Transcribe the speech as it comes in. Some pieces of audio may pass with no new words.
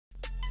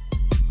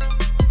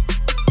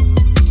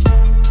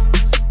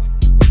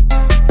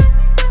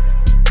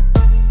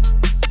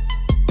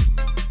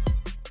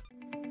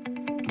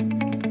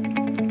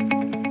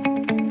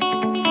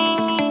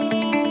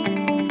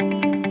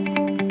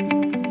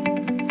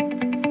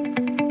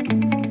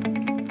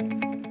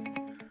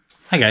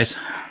Hi guys.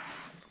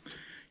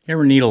 You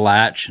ever need a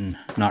latch and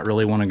not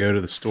really want to go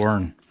to the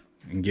store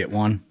and get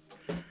one?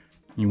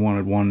 You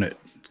wanted one that's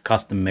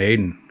custom made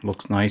and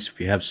looks nice. If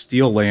you have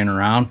steel laying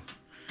around,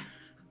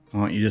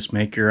 why don't you just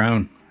make your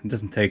own? It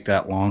doesn't take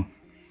that long.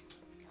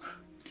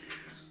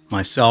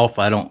 Myself,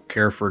 I don't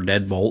care for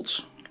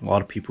deadbolts. A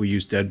lot of people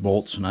use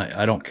deadbolts, and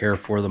I don't care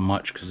for them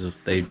much because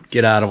if they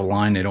get out of a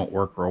line, they don't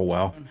work real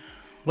well.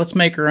 Let's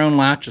make our own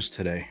latches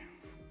today.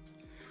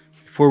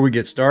 Before we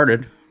get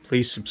started,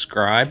 please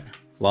subscribe,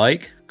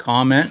 like,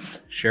 comment,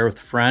 share with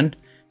a friend,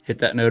 hit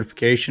that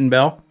notification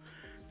bell,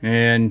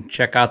 and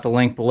check out the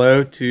link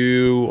below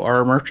to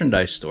our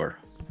merchandise store.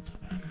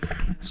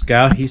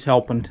 Scout, he's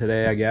helping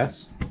today, I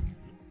guess.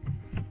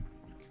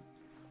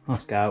 Huh,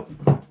 Scout?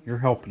 You're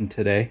helping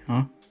today,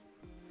 huh?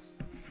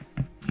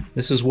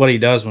 This is what he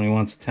does when he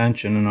wants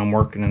attention and I'm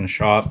working in the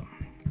shop.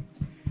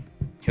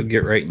 He'll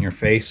get right in your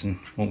face and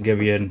won't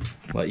give you and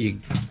let you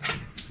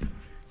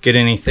get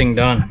anything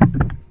done.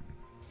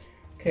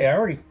 Okay, I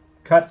already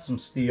cut some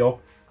steel.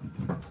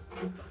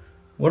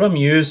 What I'm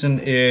using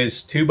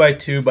is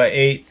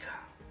 2x2x8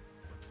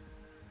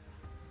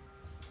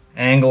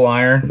 angle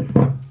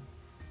iron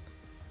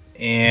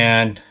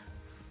and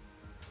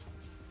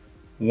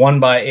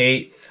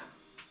 1x8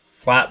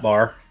 flat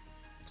bar,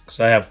 because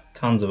I have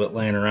tons of it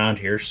laying around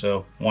here,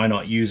 so why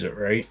not use it,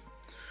 right?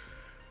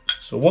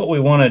 So what we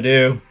want to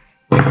do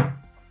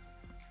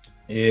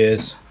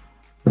is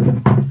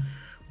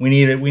we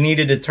need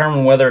to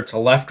determine whether it's a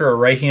left or a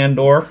right hand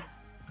door,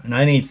 and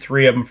I need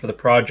 3 of them for the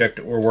project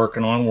that we're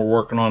working on. We're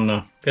working on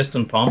the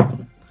piston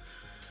pump.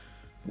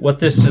 What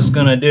this is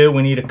going to do,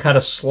 we need to cut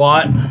a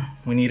slot.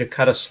 We need to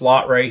cut a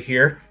slot right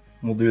here.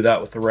 We'll do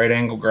that with the right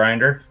angle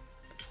grinder.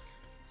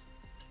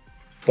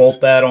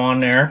 Bolt that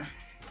on there,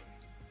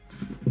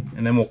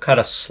 and then we'll cut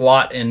a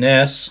slot in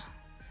this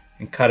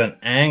and cut an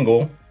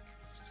angle,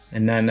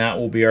 and then that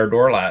will be our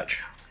door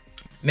latch.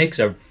 Makes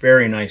a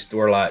very nice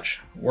door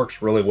latch.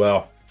 Works really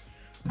well.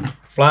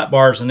 Flat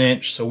bar is 1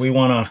 inch, so we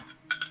want to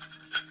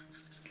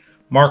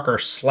mark our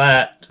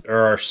slat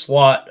or our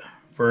slot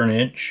for 1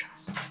 inch.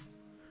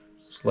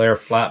 Just lay our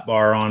flat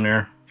bar on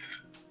there.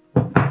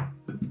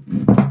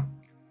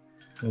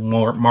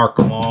 We'll mark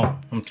them all.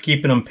 I'm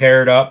keeping them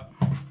paired up.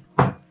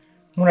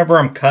 Whenever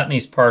I'm cutting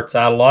these parts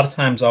out, a lot of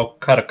times I'll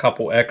cut a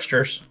couple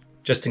extras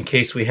just in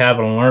case we have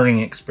a learning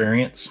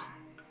experience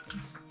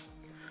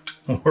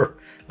or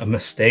a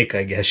mistake,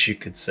 I guess you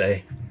could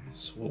say.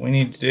 So what we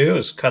need to do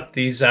is cut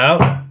these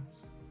out.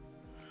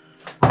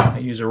 I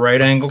use a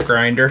right angle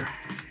grinder.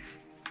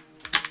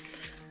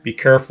 Be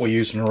careful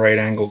using a right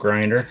angle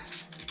grinder.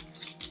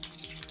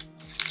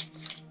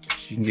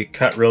 You can get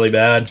cut really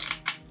bad.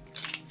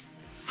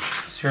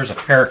 So here's a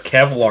pair of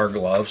Kevlar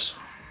gloves.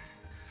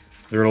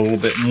 They're a little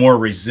bit more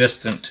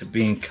resistant to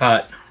being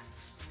cut.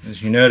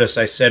 As you notice,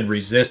 I said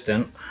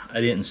resistant. I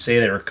didn't say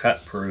they were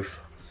cut proof.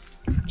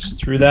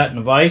 Just threw that in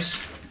a vise.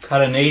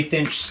 Cut an 1/8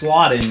 inch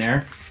slot in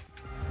there.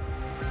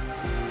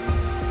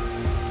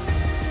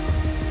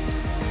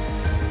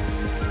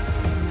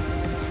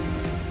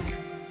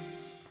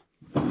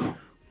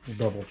 We'll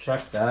double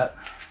check that.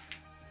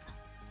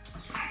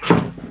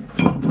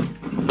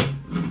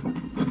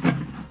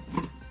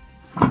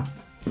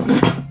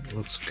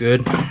 Looks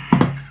good.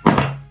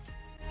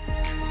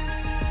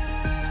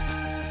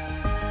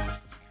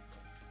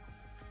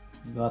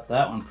 Got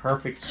that one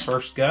perfect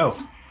first go.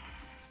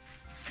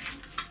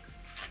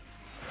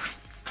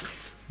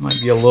 Might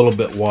be a little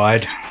bit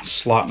wide.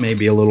 Slot may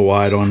be a little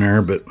wide on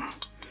there, but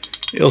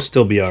it'll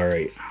still be all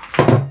right.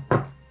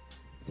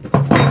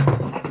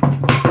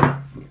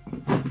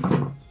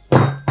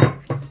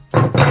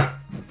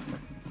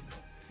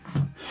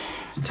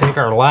 Take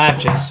our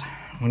latches.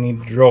 We need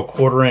to drill a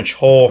 1/4 inch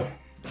hole.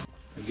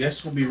 I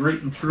guess we'll be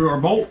rooting through our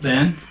bolt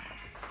then.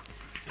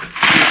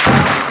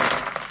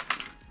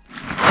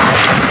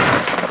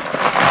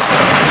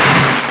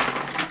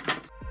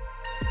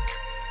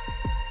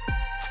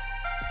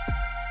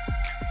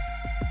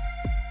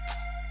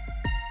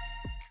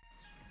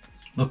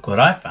 Look what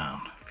I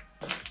found.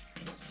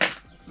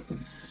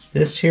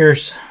 This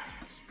here's,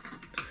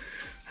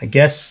 I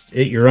guess,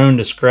 at your own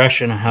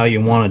discretion how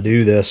you want to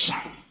do this.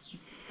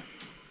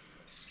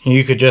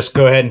 You could just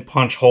go ahead and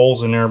punch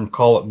holes in there and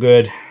call it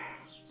good.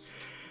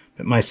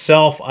 But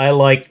myself, I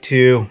like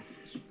to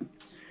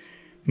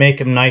make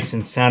them nice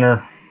and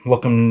center,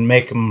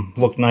 make them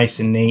look nice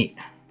and neat.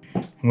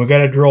 And we got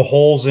to drill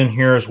holes in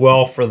here as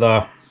well for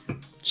the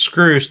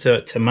screws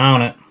to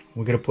mount it.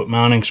 We're going to put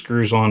mounting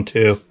screws on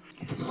too.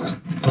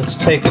 Let's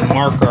take and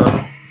mark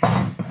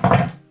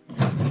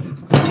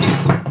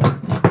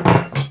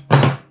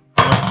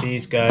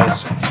these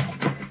guys.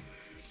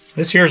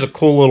 This here's a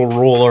cool little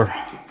ruler.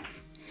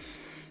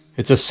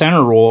 It's a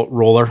center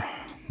roller.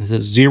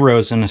 The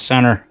zeros in the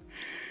center,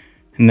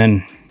 and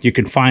then you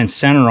can find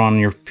center on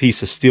your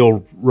piece of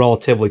steel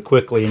relatively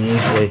quickly and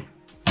easily.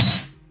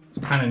 It's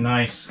kind of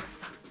nice.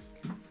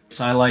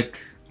 So I like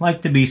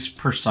to be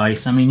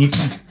precise. I mean, you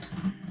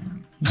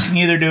can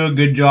either do a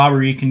good job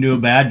or you can do a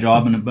bad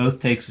job, and it both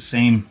takes the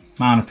same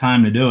amount of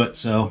time to do it,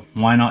 so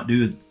why not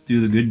do do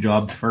the good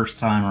job the first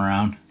time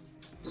around,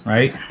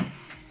 right?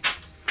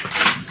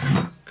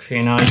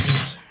 Okay, now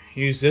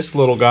use this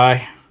little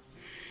guy.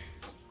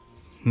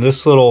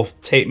 This little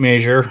tape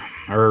measure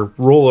or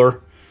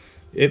ruler,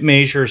 it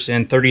measures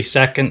in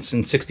 32nds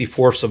and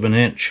 64ths of an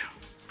inch.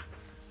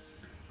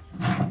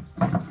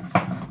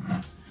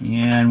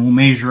 And we'll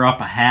measure up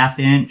a 1/2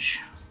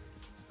 inch.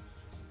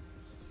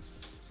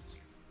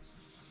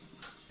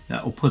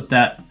 That will put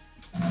that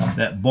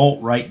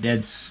bolt right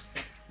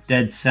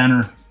dead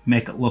center,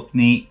 make it look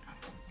neat.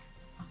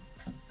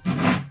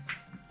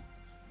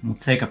 We'll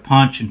take a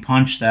punch and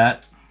punch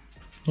that.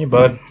 Hey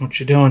bud, what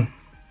you doing?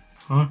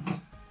 Huh?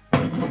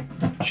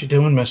 What you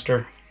doing,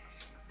 mister?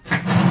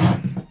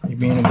 You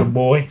being a good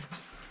boy?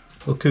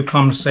 Look who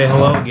come to say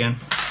hello again.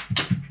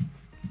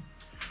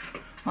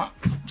 Oh,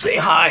 say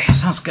hi,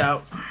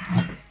 Scout.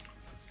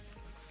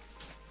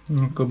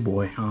 Good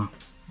boy, huh?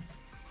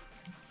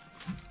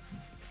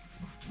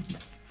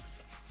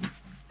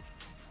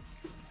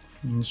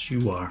 Yes,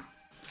 you are.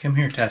 Come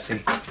here,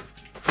 Tessie.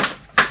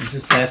 This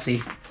is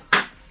Tessie.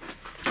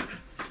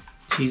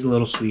 She's a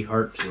little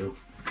sweetheart, too.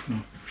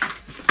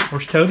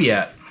 Where's Toby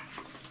at?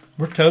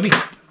 Where's Toby?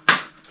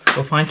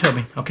 Go find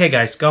Toby. Okay,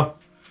 guys, go.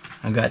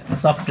 I've got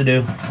stuff to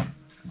do.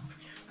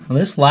 Well,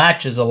 this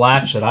latch is a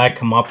latch that I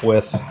come up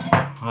with.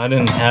 I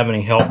didn't have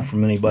any help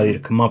from anybody to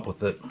come up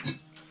with it.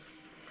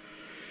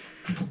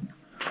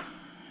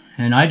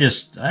 And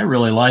I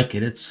really like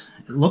it. It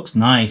looks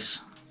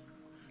nice.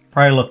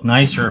 Probably look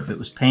nicer if it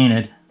was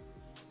painted.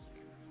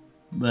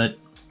 But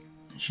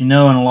as you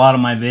know, in a lot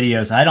of my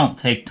videos, I don't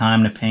take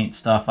time to paint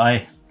stuff.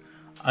 I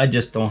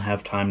just don't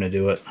have time to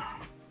do it.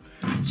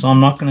 So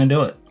I'm not going to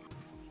do it.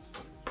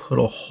 Put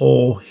a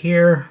hole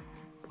here,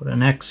 put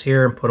an X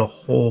here, and put a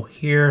hole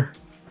here.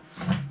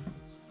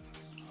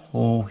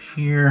 Hole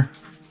here,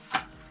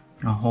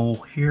 and a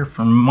hole here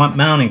for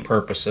mounting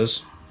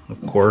purposes,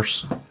 of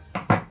course.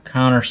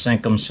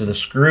 Countersink them so the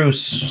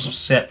screws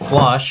sit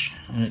flush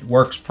and it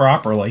works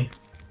properly.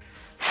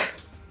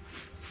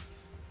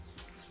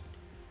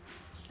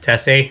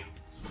 Tessie?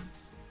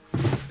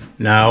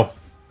 No.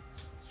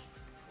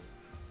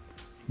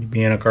 You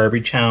being a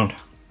garbage hound.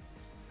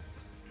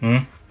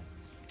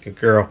 Good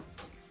girl.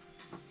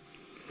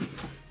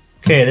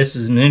 Okay, this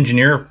is an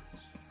engineer's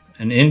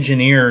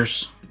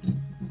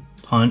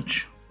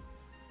punch.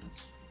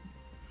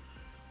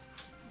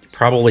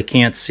 Probably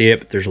can't see it,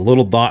 but there's a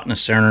little dot in the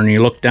center, and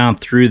you look down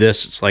through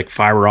this, it's like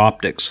fiber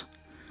optics.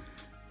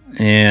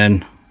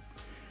 And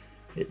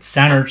it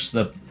centers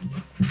the...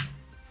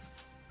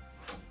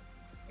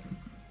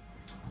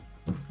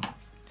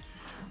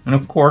 And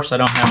of course, I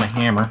don't have my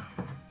hammer,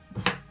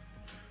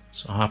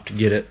 so I'll have to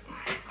get it.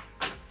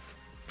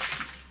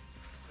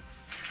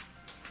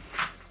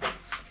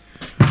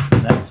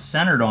 That's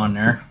centered on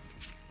there.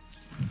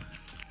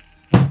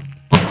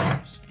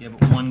 Just give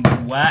it one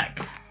good whack.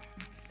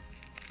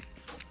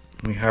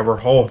 We have our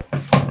hole,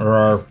 or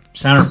our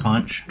center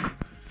punch.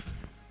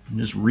 And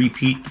just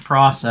repeat the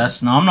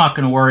process. Now I'm not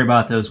going to worry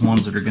about those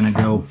ones that are going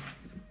to go,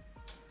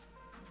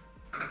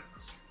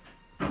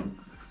 that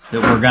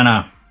we're going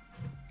to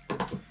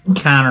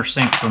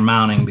countersink for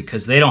mounting,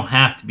 because they don't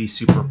have to be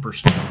super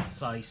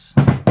precise.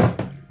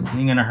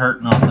 Ain't going to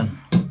hurt nothing.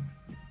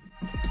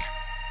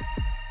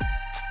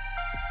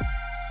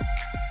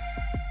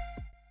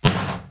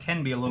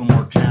 Can be a little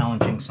more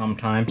challenging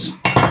sometimes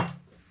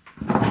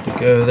to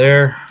go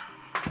there.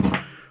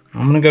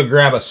 I'm gonna go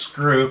grab a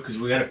screw because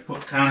we got to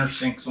put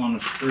countersinks on the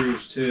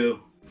screws too.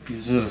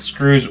 These are the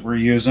screws that we're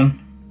using.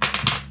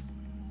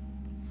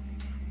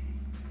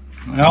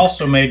 I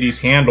also made these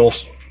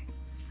handles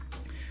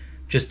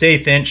just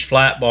 1/8 inch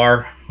flat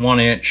bar, 1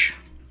 inch,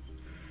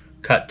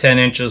 cut 10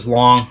 inches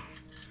long,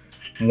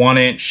 1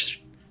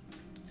 inch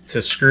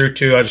to screw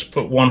to. I just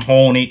put one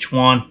hole in each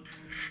one.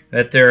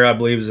 That there I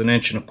believe is 1 1/4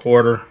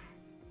 inches.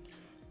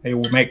 They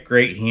will make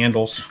great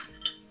handles.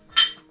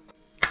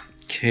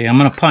 Okay, I'm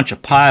going to punch a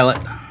pilot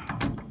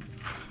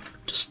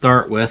to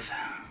start with.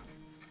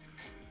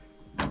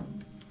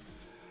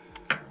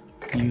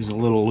 Use a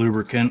little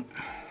lubricant.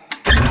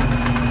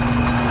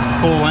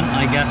 Coolant,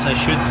 I guess I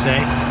should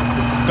say.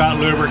 It's got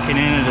lubricant in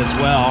it as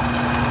well.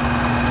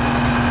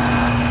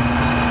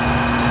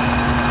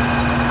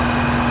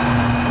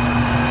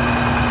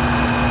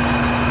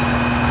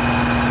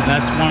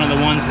 That's one of the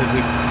ones that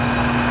we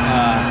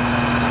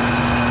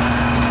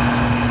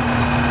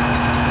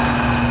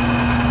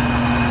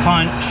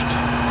punched.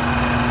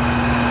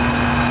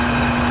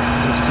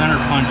 Put a center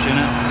punch in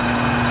it.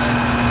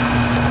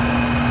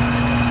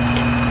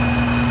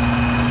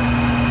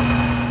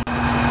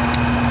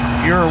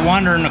 If you're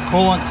wondering, the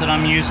coolant that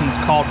I'm using is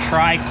called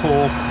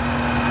Tri-Cool.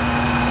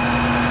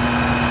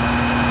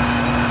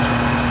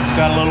 It's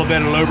got a little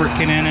bit of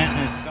lubricant in it,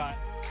 and it's got...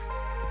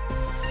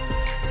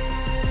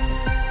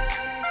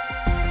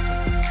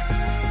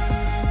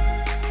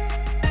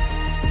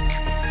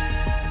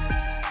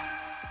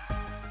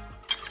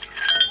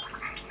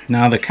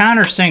 Now the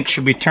countersink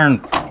should be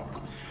turned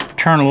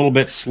a little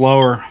bit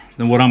slower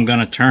than what I'm going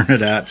to turn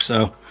it at,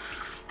 so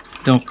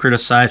don't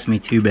criticize me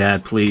too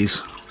bad,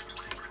 please.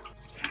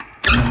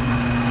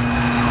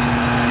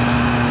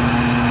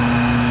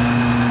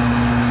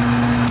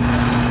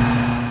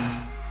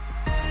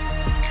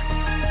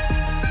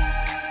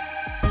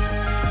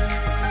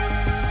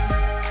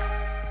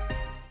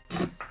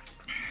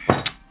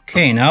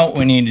 Okay, now what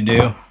we need to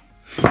do,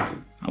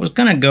 I was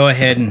gonna go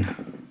ahead and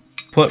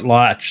put a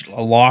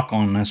lock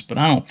on this, but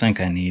I don't think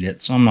I need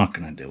it, so I'm not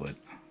gonna do it.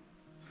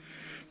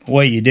 But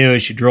what you do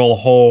is you drill a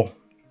hole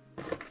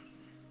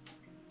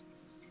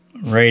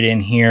right in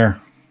here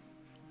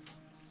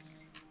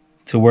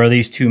to where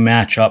these two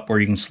match up, where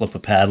you can slip a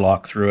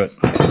padlock through it.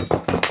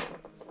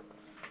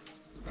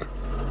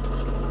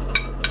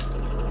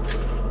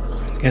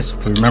 I guess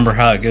if we remember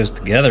how it goes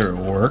together, it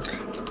will work.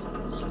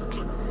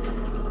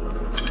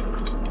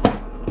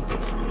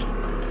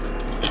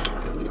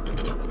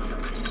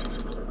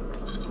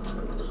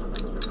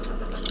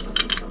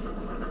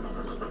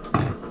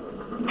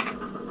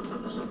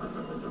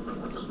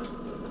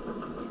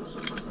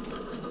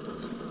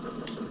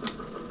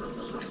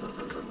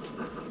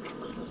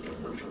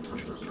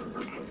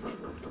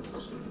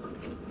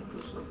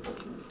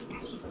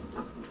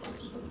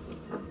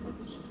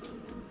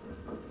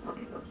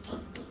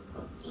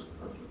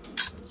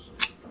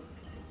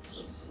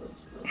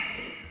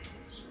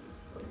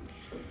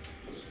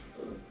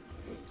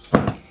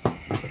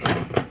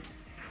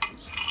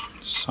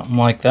 Something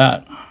like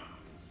that.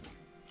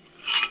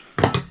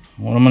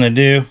 What I'm going to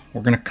do,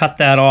 we're going to cut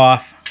that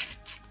off.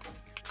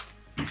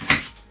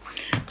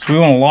 So we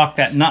want to lock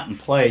that nut in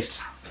place.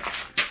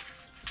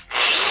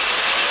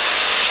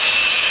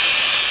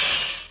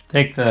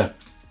 Take the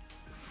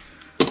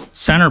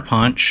center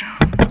punch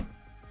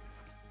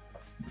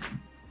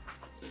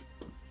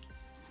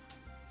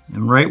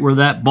and right where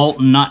that bolt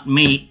and nut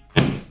meet,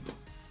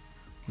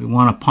 we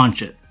want to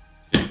punch it.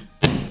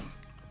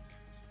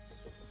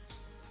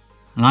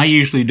 And I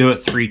usually do it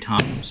 3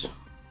 times.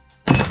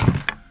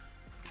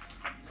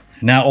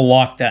 And that will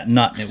lock that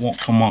nut and it won't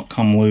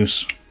come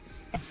loose.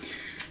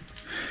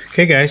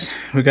 Okay guys,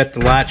 we got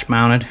the latch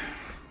mounted.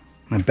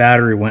 My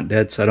battery went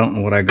dead, so I don't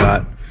know what I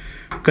got.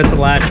 Got the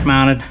latch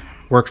mounted,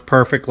 works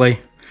perfectly.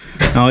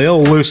 Now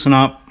it'll loosen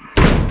up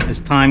as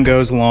time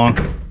goes along.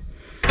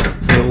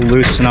 It'll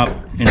loosen up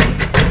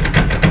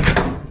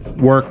and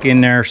work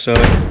in there so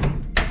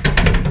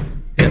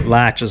it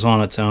latches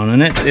on its own,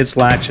 and it's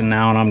latching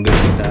now, and I'm good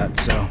with that.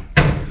 So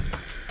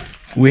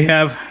we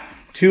have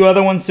 2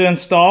 other ones to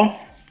install.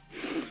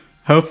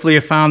 Hopefully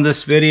you found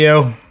this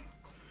video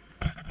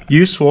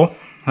useful.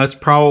 That's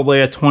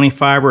probably a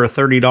 $25 or a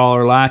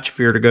 $30 latch if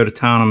you were to go to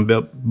town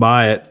and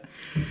buy it.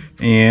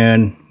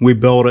 And we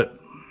built it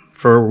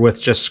with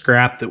just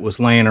scrap that was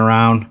laying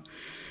around.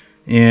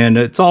 And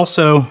it's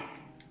also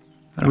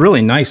a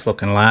really nice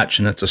looking latch,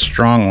 and it's a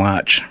strong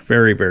latch,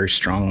 very, very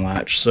strong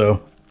latch.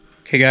 So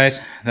okay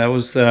guys, that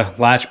was the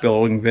latch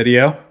building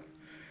video.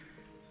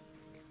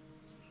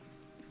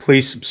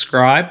 Please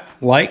subscribe,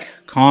 like,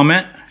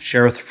 comment,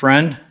 share with a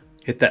friend,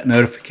 hit that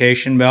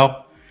notification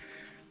bell,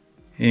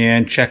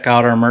 and check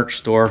out our merch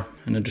store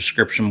in the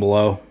description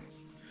below.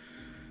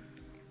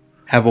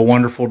 Have a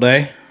wonderful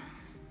day.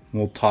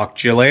 We'll talk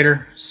to you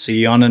later. See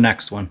you on the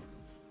next one.